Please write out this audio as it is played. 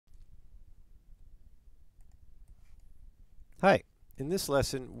Hi, in this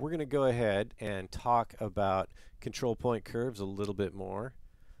lesson we're going to go ahead and talk about control point curves a little bit more.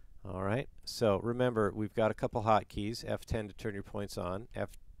 Alright, so remember we've got a couple hotkeys, F10 to turn your points on,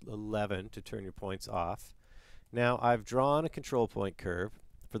 F11 to turn your points off. Now I've drawn a control point curve.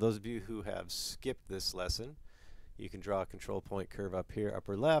 For those of you who have skipped this lesson, you can draw a control point curve up here,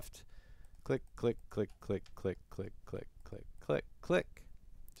 upper left, click, click, click, click, click, click, click, click, click, click,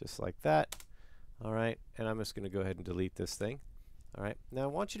 just like that. Alright, and I'm just going to go ahead and delete this thing. Alright, now I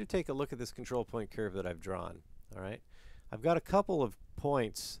want you to take a look at this control point curve that I've drawn. Alright, I've got a couple of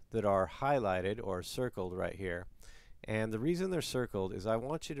points that are highlighted or circled right here. And the reason they're circled is I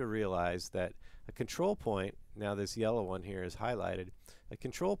want you to realize that a control point, now this yellow one here is highlighted, a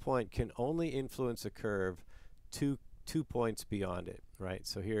control point can only influence a curve two points beyond it, right?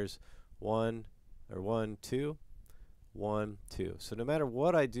 So here's 1, 2, 1, 2. So no matter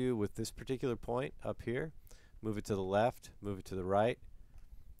what I do with this particular point up here, move it to the left, move it to the right,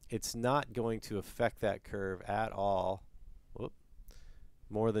 it's not going to affect that curve at all. Whoop,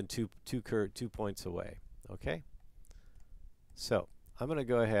 more than two points away. Okay? So I'm going to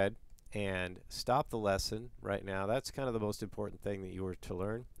go ahead and stop the lesson right now. That's kind of the most important thing that you were to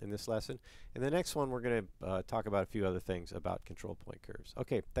learn in this lesson. In the next one, we're going to talk about a few other things about control point curves.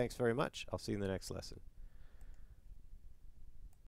 Okay, thanks very much. I'll see you in the next lesson.